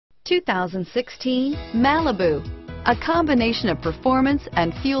2016 Malibu. A combination of performance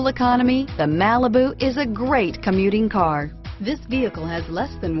and fuel economy, the Malibu is a great commuting car. This vehicle has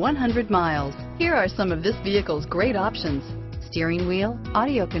less than 100 miles. Here are some of this vehicle's great options: steering wheel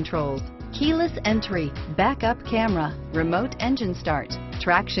audio controls, keyless entry, backup camera, remote engine start,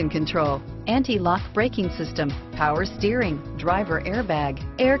 traction control, anti-lock braking system, power steering, driver airbag,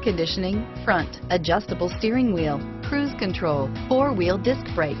 air conditioning, front, adjustable steering wheel, cruise control, four-wheel disc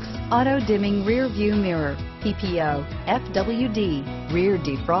brakes, auto-dimming rear view mirror, PPO, FWD, rear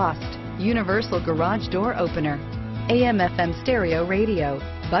defrost, universal garage door opener, AM/FM stereo radio,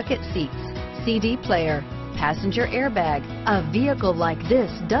 bucket seats, CD player, passenger airbag. A vehicle like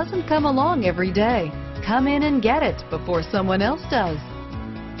this doesn't come along every day. Come in and get it before someone else does.